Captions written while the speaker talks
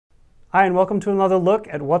Hi, and welcome to another look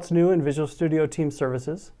at what's new in Visual Studio Team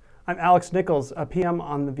Services. I'm Alex Nichols, a PM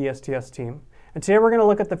on the VSTS team. And today we're going to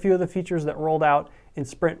look at the few of the features that rolled out in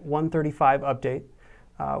Sprint 135 update,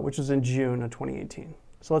 which was in June of 2018.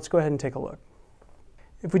 So let's go ahead and take a look.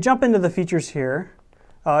 If we jump into the features here,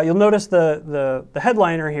 you'll notice the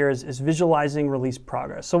headliner here is visualizing release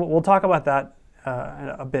progress. So we'll talk about that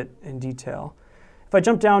a bit in detail. If I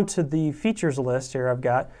jump down to the features list here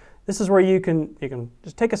this is where you can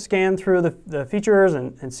just take a scan through the features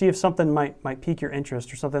and see if something might pique your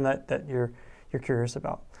interest or something that you're curious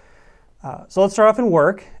about. So let's start off in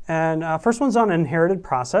work, and first one's on inherited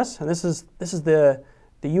process, and this is the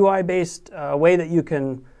UI-based way that you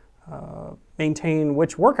can maintain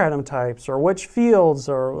which work item types or which fields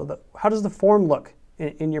or how does the form look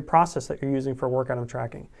in your process that you're using for work item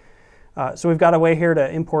tracking. So we've got a way here to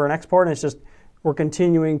import and export, and it's just we're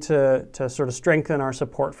continuing to sort of strengthen our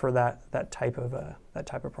support for that type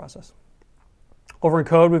of process. Over in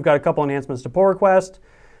code, we've got a couple enhancements to pull request,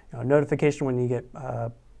 notification when you get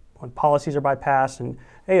when policies are bypassed, and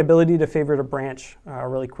ability to favorite a branch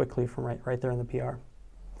really quickly from right there in the PR.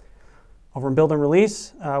 Over in build and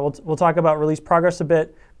release, we'll talk about release progress a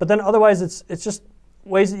bit, but then otherwise it's just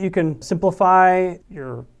ways that you can simplify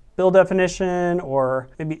your build definition or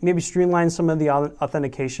maybe streamline some of the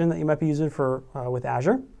authentication that you might be using with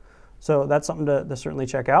Azure. So that's something to certainly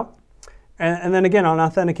check out. And then again, on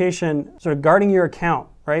authentication, sort of guarding your account,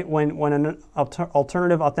 right? When an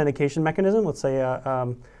alternative authentication mechanism, let's say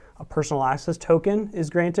a personal access token is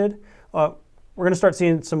granted, we're going to start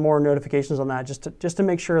seeing some more notifications on that just to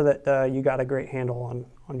make sure that you got a great handle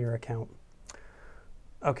on your account.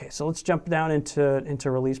 Okay, so let's jump down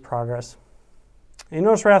into release progress. And you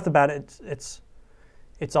notice right off the bat,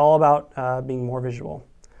 it's all about being more visual,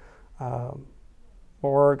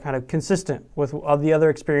 or kind of consistent with the other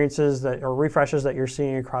experiences or refreshes that you're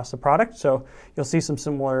seeing across the product. So you'll see some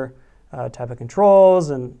similar type of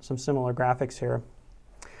controls and some similar graphics here.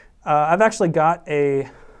 I've actually got a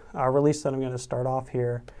release that I'm going to start off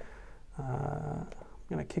here. I'm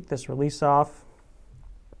going to kick this release off,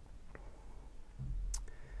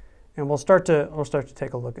 and we'll start to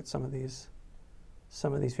take a look at some of these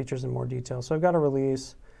features in more detail. So I've got a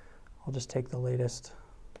release. I'll just take the latest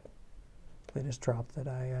drop that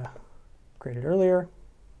I created earlier,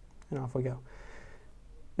 and off we go.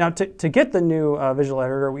 Now to get the new visual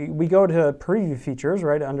editor, we go to preview features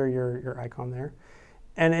right under your icon there,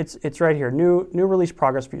 and it's right here, new release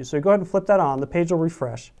progress view. So you go ahead and flip that on. The page will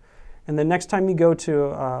refresh, and then next time you go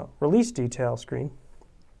to release detail screen,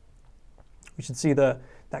 you should see that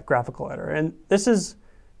graphical editor. And this is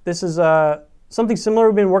something similar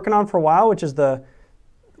we've been working on for a while, which is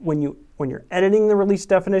when you're editing the release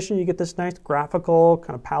definition, you get this nice graphical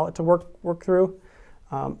kind of palette to work through.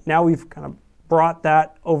 Now we've kind of brought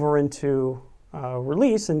that over into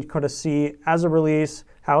release and kind of see as a release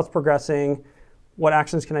how it's progressing, what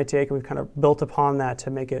actions can I take, and we've kind of built upon that to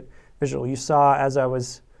make it visual. You saw as I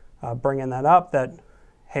was bringing that up that,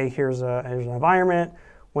 hey, here's an environment,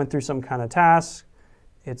 went through some kind of task.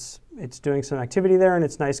 It's doing some activity there, and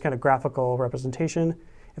it's nice kind of graphical representation.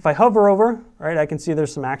 If I hover over, right, I can see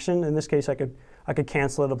there's some action. In this case, I could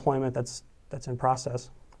cancel a deployment that's in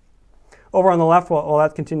process. Over on the left, while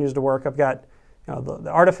that continues to work, I've got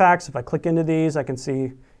the artifacts. If I click into these, I can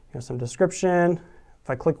see some description. If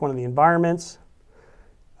I click one of the environments,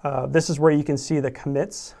 this is where you can see the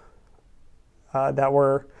commits that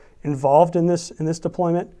were involved in this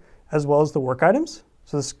deployment, as well as the work items.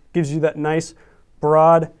 So this gives you that nice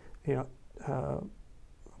broad,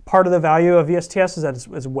 part of the value of VSTS is that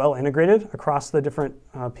it's well integrated across the different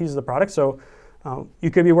pieces of the product. So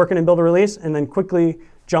you could be working in build a release and then quickly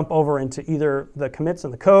jump over into either the commits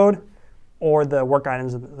in the code or the work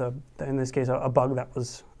items, in this case, a bug that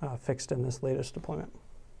was fixed in this latest deployment.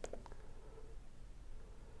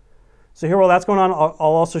 So here, while that's going on, I'll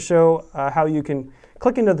also show how you can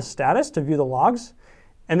click into the status to view the logs.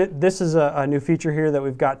 And this is a new feature here that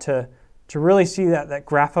we've got to really see that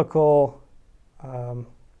graphical,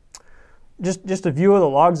 just a view of the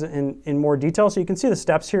logs in more detail. So you can see the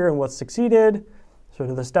steps here and what's succeeded, sort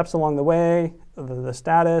of the steps along the way, the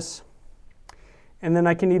status. And then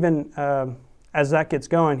I can even, as that gets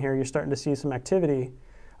going here, you're starting to see some activity.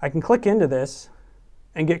 I can click into this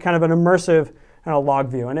and get kind of an immersive log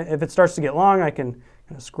view. And if it starts to get long, I can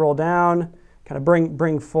kind of scroll down, kind of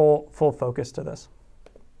bring full focus to this.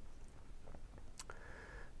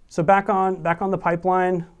 So back on the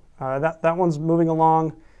pipeline, that one's moving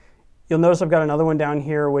along. You'll notice I've got another one down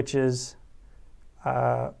here, which is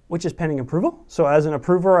pending approval. So as an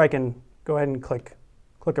approver, I can go ahead and click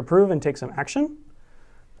approve and take some action.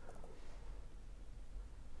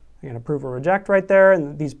 Again, approve or reject right there,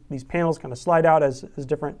 and these panels kind of slide out as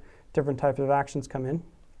different types of actions come in.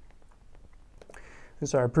 And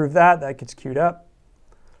so I approve that gets queued up.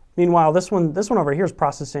 Meanwhile, this one over here is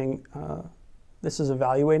processing, this is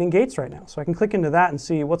evaluating gates right now. So I can click into that and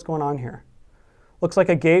see what's going on here. Looks like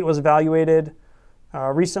a gate was evaluated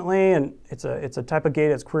recently, and it's a type of gate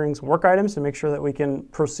that's querying some work items to make sure that we can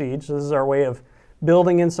proceed. So this is our way of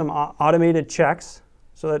building in some automated checks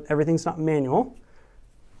so that everything's not manual.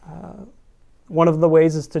 One of the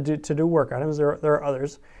ways is to do work items. There are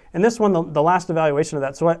others. And this one, the last evaluation of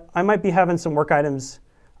that. So I might be having some work items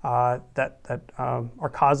that are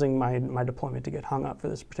causing my deployment to get hung up for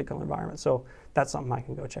this particular environment. So that's something I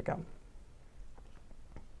can go check out.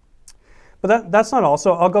 But that's not all.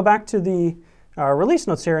 So I'll go back to the release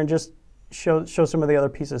notes here and just show some of the other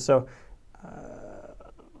pieces. So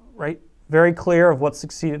right, very clear of what's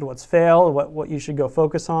succeeded, what's failed, what you should go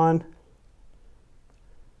focus on.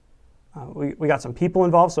 We got some people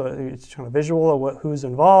involved, so it's kind of visual of who's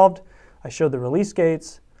involved. I showed the release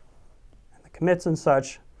gates and the commits and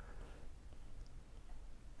such.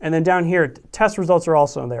 And then down here, test results are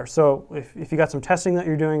also there. So if you got some testing that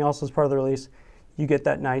you're doing also as part of the release, you get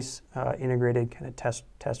that nice integrated kind of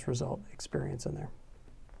test result experience in there.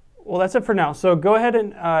 Well, that's it for now. So go ahead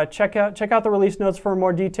and check out the release notes for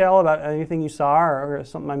more detail about anything you saw or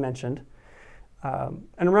something I mentioned. And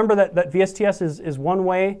remember that VSTS is one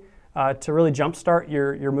way to really jumpstart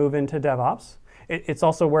your move into DevOps. It's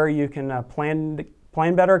also where you can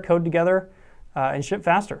plan better, code together, and ship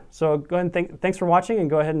faster. So go ahead and thanks for watching, and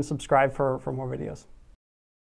go ahead and subscribe for more videos.